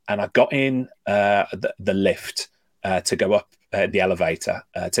presentation, and I got in the lift to go up, the elevator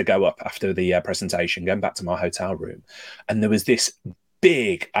to go up after the presentation, going back to my hotel room. And there was this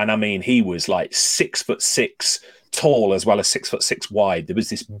big, and I mean, he was like 6'6" tall as well as 6'6" wide. There was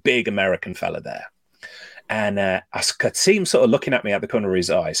this big American fella there. And I could see him sort of looking at me out the corner of his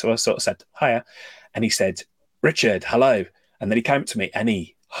eye. So I sort of said, hiya. And he said, Richard, hello. And then he came to me and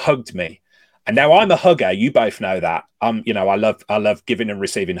he hugged me. And now I'm a hugger. You both know that. I love giving and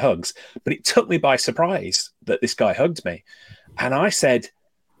receiving hugs. But it took me by surprise that this guy hugged me. And I said,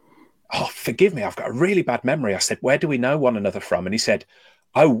 oh, forgive me, I've got a really bad memory. I said, where do we know one another from? And he said,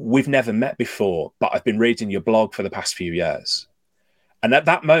 oh, we've never met before, but I've been reading your blog for the past few years. And at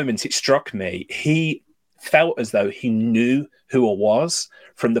that moment, it struck me, he felt as though he knew who I was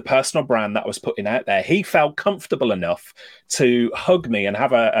from the personal brand that I was putting out there. He felt comfortable enough to hug me and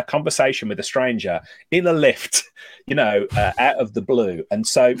have a conversation with a stranger in a lift, out of the blue. And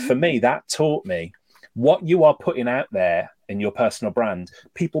so for me, that taught me what you are putting out there in your personal brand.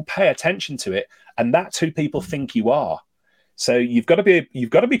 People pay attention to it, and that's who people think you are. So you've got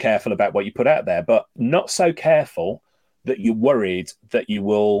to be careful about what you put out there, but not so careful that you're worried that you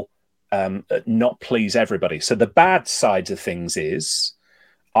will not please everybody. So the bad sides of things is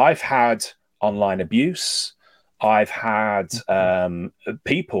I've had online abuse. I've had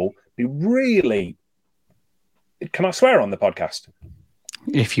people be really, can I swear on the podcast?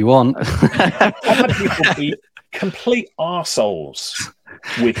 If you want. I've had people be complete arseholes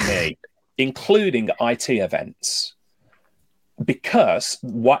with me, including IT events, because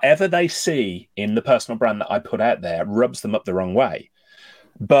whatever they see in the personal brand that I put out there rubs them up the wrong way.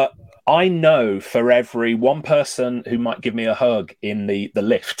 But I know for every one person who might give me a hug in the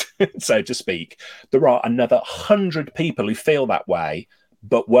lift, so to speak, there are another 100 people who feel that way,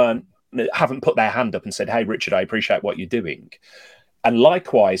 but haven't put their hand up and said, hey, Richard, I appreciate what you're doing. And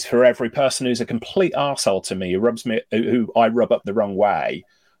likewise, for every person who's a complete arsehole to me, who I rub up the wrong way,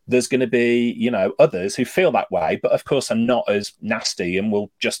 there's going to be, others who feel that way, but of course are not as nasty and will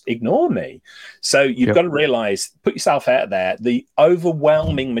just ignore me. So you've got to realize, put yourself out there. The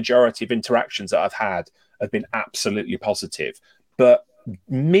overwhelming majority of interactions that I've had have been absolutely positive, but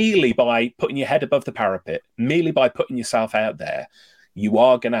merely by putting your head above the parapet, merely by putting yourself out there, you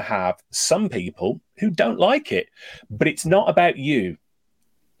are going to have some people who don't like it. But it's not about you.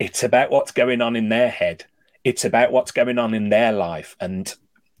 It's about what's going on in their head. It's about what's going on in their life. And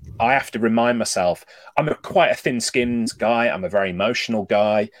I have to remind myself, I'm quite a thin-skinned guy. I'm a very emotional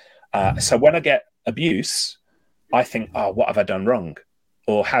guy. So when I get abuse, I think, oh, what have I done wrong?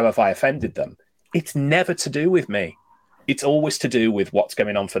 Or how have I offended them? It's never to do with me. It's always to do with what's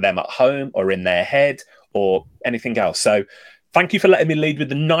going on for them at home or in their head or anything else. So thank you for letting me lead with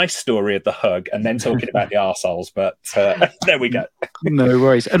the nice story of the hug and then talking about the arseholes. But there we go. No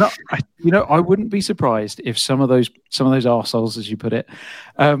worries. And I wouldn't be surprised if some of those arseholes, as you put it,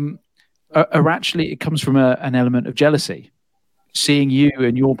 are actually, it comes from an element of jealousy. Seeing you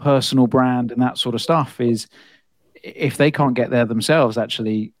and your personal brand and that sort of stuff is, if they can't get there themselves,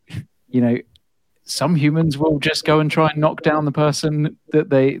 actually, some humans will just go and try and knock down the person that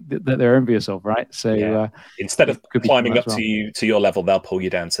they're envious of, right? So instead of climbing up to your level, they'll pull you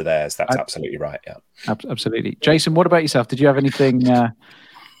down to theirs. That's absolutely right. Yeah, absolutely. Jason, what about yourself? Did you have anything?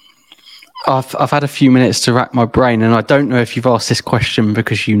 I've had a few minutes to rack my brain, and I don't know if you've asked this question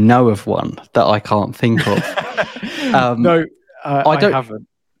because you know of one that I can't think of. No, I haven't.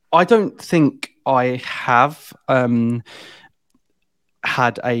 I don't think I have.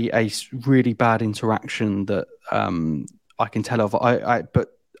 Had a really bad interaction that I can tell of. But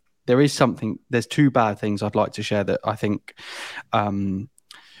there's two bad things I'd like to share that I think I've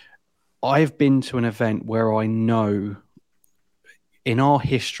been to an event where I know in our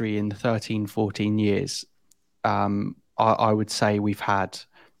history in the 13, 14 years, I would say we've had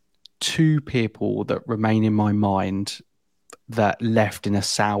 2 people that remain in my mind that left in a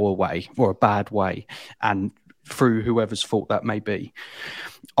sour way or a bad way, and through whoever's fault that may be.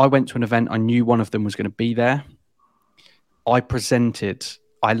 I went to an event, I knew one of them was going to be there. I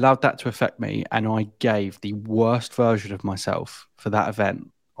allowed that to affect me, and I gave the worst version of myself for that event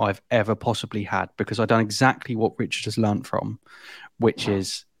I've ever possibly had, because I've done exactly what Richard has learned from, which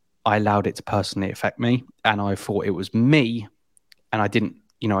is I allowed it to personally affect me, and I thought it was me, and I didn't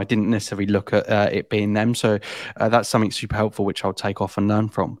necessarily look at it being them. So that's something super helpful, which I'll take off and learn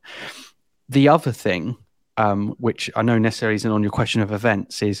from. The other thing, which I know necessarily isn't on your question of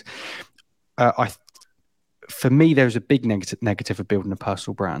events, is for me, there's a big negative of building a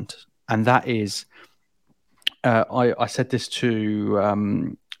personal brand. And that is, I said this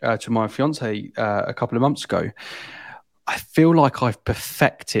to my fiance a couple of months ago. I feel like I've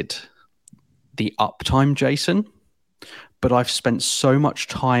perfected the uptime Jason, but I've spent so much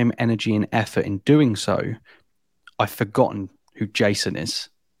time, energy, and effort in doing so, I've forgotten who Jason is,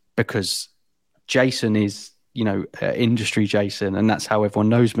 because Jason is, industry Jason, and that's how everyone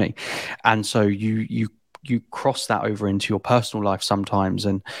knows me. And so you cross that over into your personal life sometimes,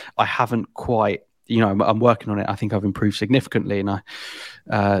 and I haven't quite, I'm working on it. I think I've improved significantly, and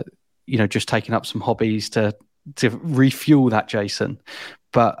I, just taking up some hobbies to refuel that Jason.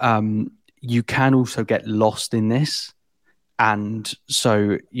 But you can also get lost in this. And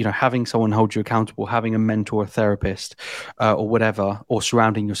so, having someone hold you accountable, having a mentor, a therapist, or whatever, or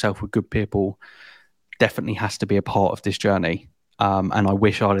surrounding yourself with good people, definitely has to be a part of this journey. And I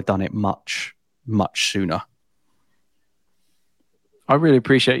wish I'd have done it much, much sooner. I really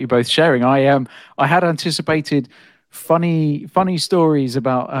appreciate you both sharing. I had anticipated funny stories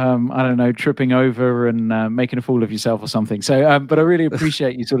about I don't know, tripping over and making a fool of yourself or something. So, but I really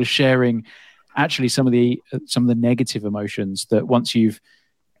appreciate you sort of sharing actually some of the negative emotions that once you've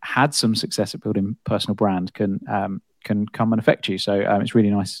had some success at building personal brand can come and affect you. So it's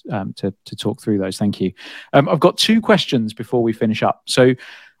really nice to talk through those. Thank you. I've got 2 questions before we finish up. So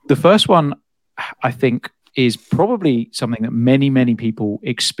the first one, I think, is probably something that many people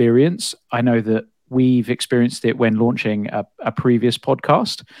experience. I know that we've experienced it when launching a previous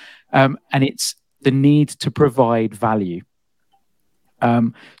podcast, and it's the need to provide value.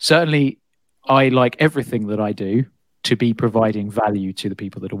 Certainly, I like everything that I do to be providing value to the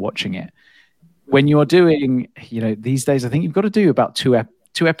people that are watching it. When you're doing, these days, I think you've got to do about two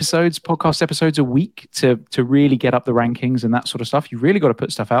podcast episodes a week to really get up the rankings and that sort of stuff. You've really got to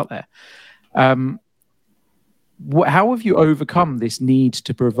put stuff out there. How have you overcome this need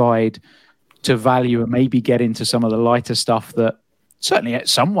to provide to value and maybe get into some of the lighter stuff that certainly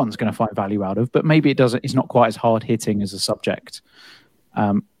someone's going to find value out of, but maybe it's not quite as hard hitting as a subject?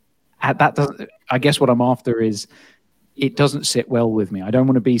 I guess what I'm after is, it doesn't sit well with me. I don't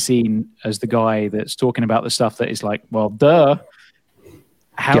want to be seen as the guy that's talking about the stuff that is like, well, duh.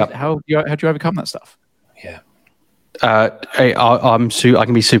 How do you overcome that stuff? Yeah. I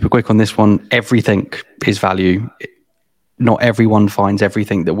can be super quick on this one. Everything is value. Not everyone finds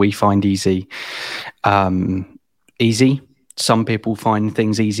everything that we find easy. Some people find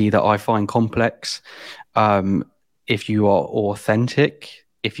things easy that I find complex. If you are authentic,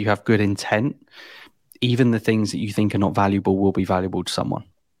 if you have good intent, even the things that you think are not valuable will be valuable to someone.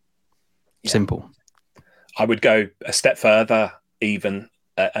 Yeah. Simple. I would go a step further even.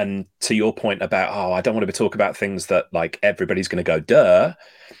 And to your point about, I don't want to talk about things that like everybody's going to go, duh.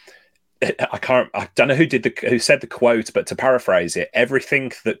 I don't know who said the quote, but to paraphrase it,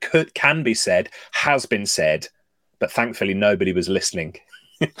 everything that can be said has been said, but thankfully nobody was listening.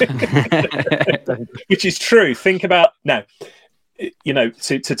 Which is true. Think about now,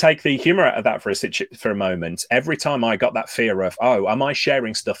 to take the humor out of that for a moment. Every time I got that fear of, am I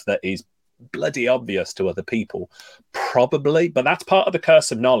sharing stuff that is bloody obvious to other people? Probably, but that's part of the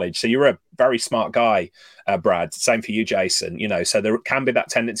curse of knowledge. So you're a very smart guy, Brad. Same for you, Jason. So there can be that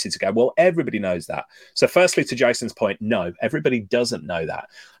tendency to go, well, everybody knows that. So firstly, to Jason's point, no, everybody doesn't know that.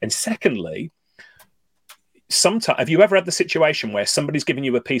 And secondly, sometimes, have you ever had the situation where somebody's giving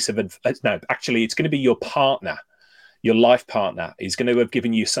you a piece of advice? No, actually, it's going to be your partner, your life partner is going to have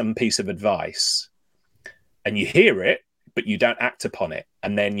given you some piece of advice, and you hear it, but you don't act upon it.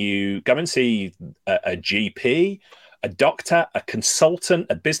 And then you go and see a GP, a doctor, a consultant,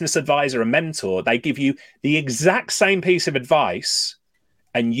 a business advisor, a mentor. They give you the exact same piece of advice,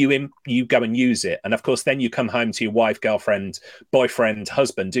 and you go and use it. And of course, then you come home to your wife, girlfriend, boyfriend,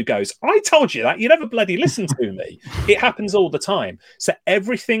 husband, who goes, I told you that. You never bloody listen to me. It happens all the time. So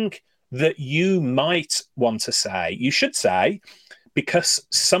everything that you might want to say, you should say, because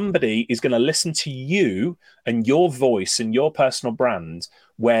somebody is going to listen to you and your voice and your personal brand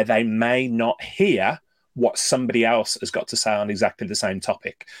where they may not hear what somebody else has got to say on exactly the same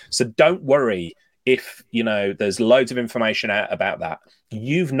topic. So don't worry if, there's loads of information out about that.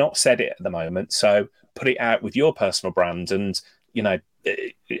 You've not said it at the moment, so put it out with your personal brand. And,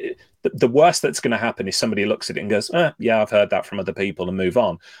 the worst that's going to happen is somebody looks at it and goes, yeah, I've heard that from other people, and move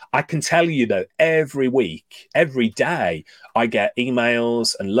on. I can tell you that every week, every day, I get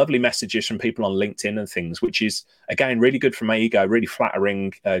emails and lovely messages from people on LinkedIn and things, which is, again, really good for my ego, really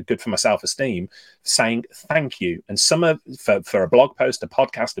flattering, good for my self-esteem, saying thank you. And some of, for a blog post, a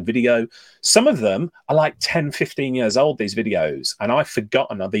podcast, a video, some of them are like 10, 15 years old, these videos, and I've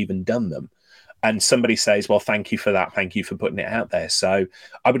forgotten I've even done them. And somebody says, well, thank you for that. Thank you for putting it out there. So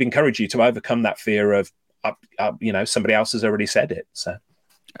I would encourage you to overcome that fear of, somebody else has already said it. So,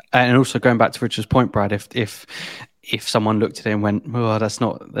 and also going back to Richard's point, Brad, if someone looked at it and went, "Oh, that's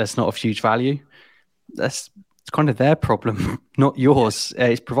not of huge value," it's kind of their problem, not yours.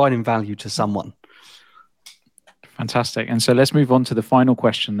 It's providing value to someone. Fantastic. And so let's move on to the final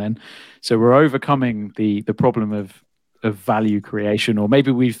question then. So we're overcoming the problem of value creation, or maybe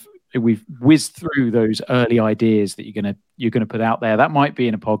we've whizzed through those early ideas that you're gonna put out there. That might be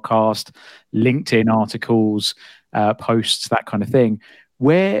in a podcast, LinkedIn articles, posts, that kind of thing.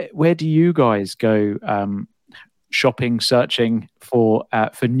 Where do you guys go shopping, searching for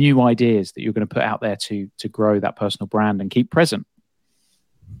new ideas that you're going to put out there to grow that personal brand and keep present?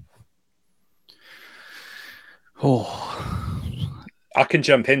 Oh, I can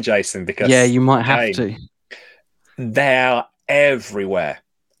jump in, Jason, because you might have to. They're everywhere.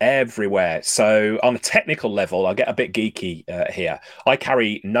 So on a technical level, I'll get a bit geeky here. I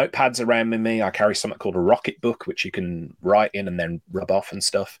carry notepads around with me. I carry something called a Rocket Book, which you can write in and then rub off and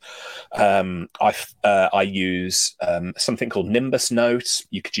stuff. I use something called Nimbus Notes.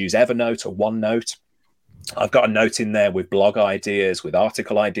 You could use Evernote or OneNote. I've got a note in there with blog ideas, with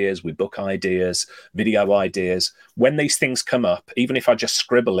article ideas, with book ideas, video ideas. When these things come up, even if I just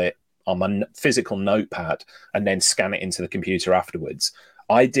scribble it on my physical notepad and then scan it into the computer afterwards,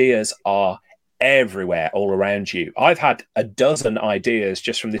 ideas are everywhere, all around you. I've had a dozen ideas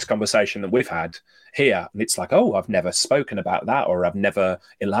just from this conversation that we've had here. And it's like, oh, I've never spoken about that, or I've never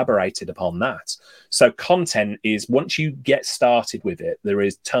elaborated upon that. So content is, once you get started with it, there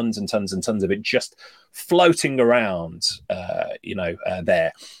is tons and tons and tons of it just floating around,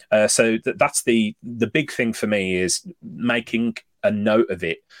 there. So that's the big thing for me, is making a note of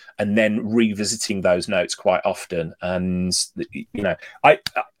it and then revisiting those notes quite often. And,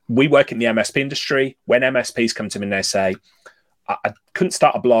 we work in the MSP industry. When MSPs come to me and they say, I couldn't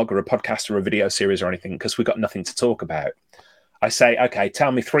start a blog or a podcast or a video series or anything because we've got nothing to talk about, I say, okay,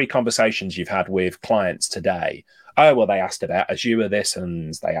 tell me 3 conversations you've had with clients today. Oh, well, they asked about Azure this,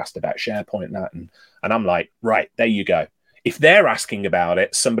 and they asked about SharePoint and that. And I'm like, right, there you go. If they're asking about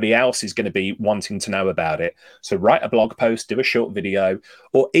it, somebody else is going to be wanting to know about it. So write a blog post, do a short video,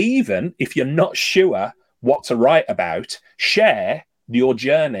 or even if you're not sure what to write about, share your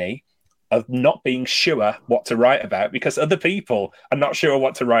journey of not being sure what to write about, because other people are not sure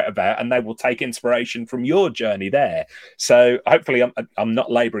what to write about, and they will take inspiration from your journey there. So hopefully I'm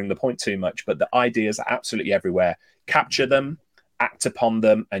not laboring the point too much, but the ideas are absolutely everywhere. Capture them, act upon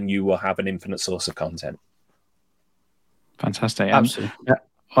them, and you will have an infinite source of content. Fantastic. Absolutely.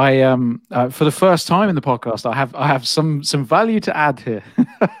 I for the first time in the podcast, I have some value to add here.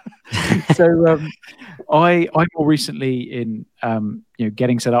 So I more recently in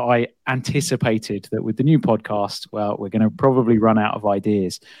getting set up, I anticipated that with the new podcast, well, we're going to probably run out of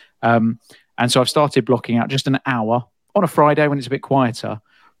ideas, and so I've started blocking out just an hour on a Friday when it's a bit quieter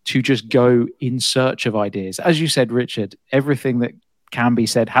to just go in search of ideas. As you said, Richard, everything that can be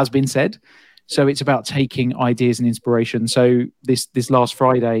said has been said. So it's about taking ideas and inspiration. So this last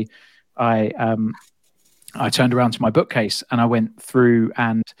Friday, I turned around to my bookcase and I went through,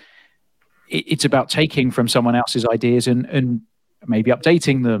 and it's about taking from someone else's ideas and maybe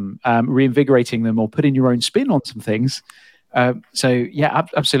updating them, reinvigorating them, or putting your own spin on some things. So yeah,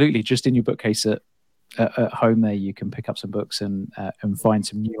 absolutely. Just in your bookcase at home there, you can pick up some books and find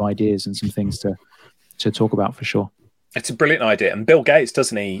some new ideas and some things to talk about for sure. It's a brilliant idea. And Bill Gates,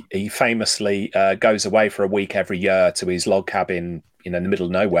 doesn't he? He famously goes away for a week every year to his log cabin, in the middle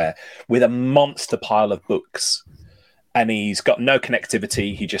of nowhere, with a monster pile of books. And he's got no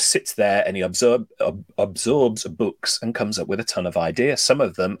connectivity. He just sits there and he absorbs books and comes up with a ton of ideas. Some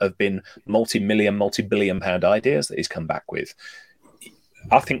of them have been multi-million, multi-billion pound ideas that he's come back with.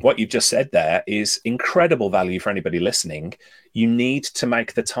 I think what you've just said there is incredible value for anybody listening. You need to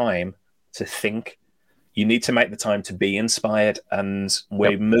make the time to think, You need to make the time to be inspired. And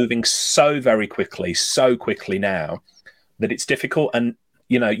we're moving so very quickly, so quickly now that it's difficult. And,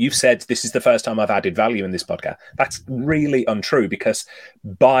 you know, you've said this is the first time I've added value in this podcast. That's really untrue, because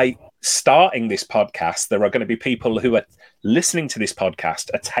by starting this podcast, there are going to be people who are listening to this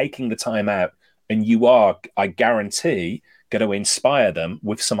podcast, are taking the time out, and you are, I guarantee, going to inspire them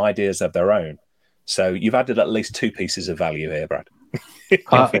with some ideas of their own. So you've added at least 2 pieces of value here, Brad.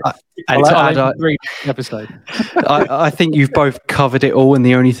 I think you've both covered it all, and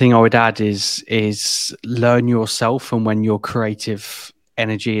the only thing I would add is learn yourself, and when your creative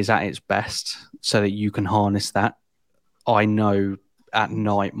energy is at its best, so that you can harness that. I know at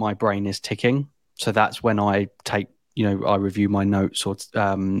night my brain is ticking, so that's when I take, I review my notes or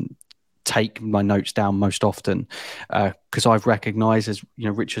take my notes down most often, because I've recognized, as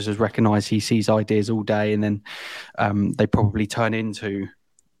Richard has recognized, he sees ideas all day, and then they probably turn into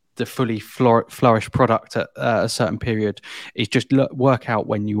the fully flourished product at a certain period. It's just work out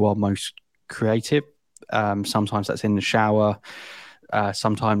when you are most creative. Sometimes that's in the shower,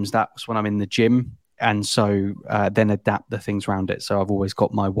 sometimes that's when I'm in the gym, and so then adapt the things around it. So I've always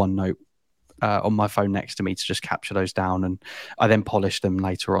got my OneNote on my phone next to me to just capture those down, and I then polish them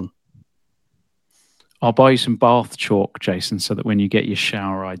later on. I'll buy you some bath chalk, Jason, so that when you get your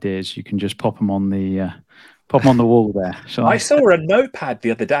shower ideas, you can just pop them on the wall there. I saw a notepad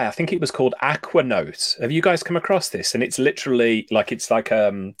the other day. I think it was called Aquanote. Have you guys come across this? And it's literally like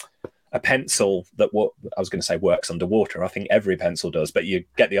a pencil that I was going to say works underwater. I think every pencil does, but you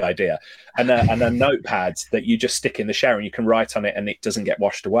get the idea. And a notepad that you just stick in the shower and you can write on it, and it doesn't get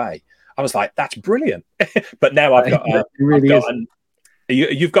washed away. I was like, that's brilliant. But now I've got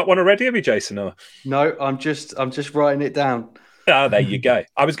You've got one already, have you, Jason? Or? No, I'm just writing it down. Oh, there you go.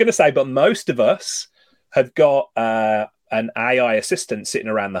 I was going to say, but most of us have got an AI assistant sitting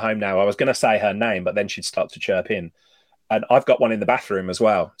around the home now. I was going to say her name, but then she'd start to chirp in. And I've got one in the bathroom as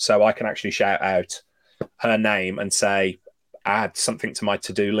well. So I can actually shout out her name and say, add something to my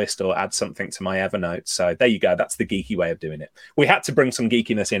to-do list or add something to my Evernote. So there you go. That's the geeky way of doing it. We had to bring some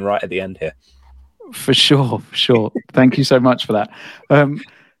geekiness in right at the end here. For sure. Thank you so much for that.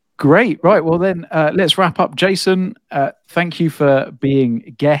 Great. Right. Well, then let's wrap up. Jason, thank you for being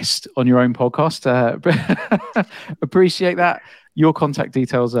a guest on your own podcast. Appreciate that. Your contact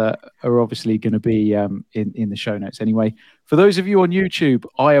details are obviously going to be in the show notes anyway. For those of you on YouTube,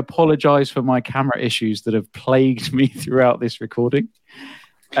 I apologize for my camera issues that have plagued me throughout this recording.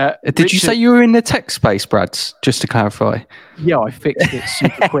 Did you say you were in the tech space, Brad? Just to clarify. Yeah, I fixed it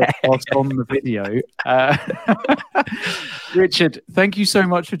super quick whilst on the video. Richard, thank you so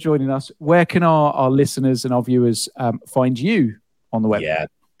much for joining us. Where can our listeners and our viewers find you on the web? Yeah,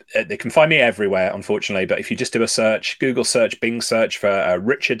 they can find me everywhere, unfortunately. But if you just do a search, Google search, Bing search for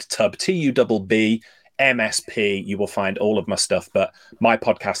Richard Tubb, Tubb, MSP, you will find all of my stuff. But my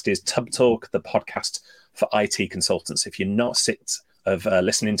podcast is Tubb Talk, the podcast for IT consultants. If you're not sick of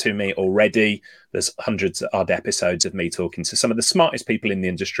listening to me already, there's hundreds of odd episodes of me talking to some of the smartest people in the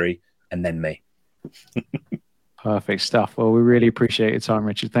industry, and then me. Perfect stuff. Well, we really appreciate your time,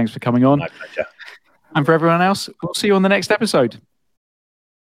 Richard. Thanks for coming on. My pleasure. And for everyone else, we'll see you on the next episode.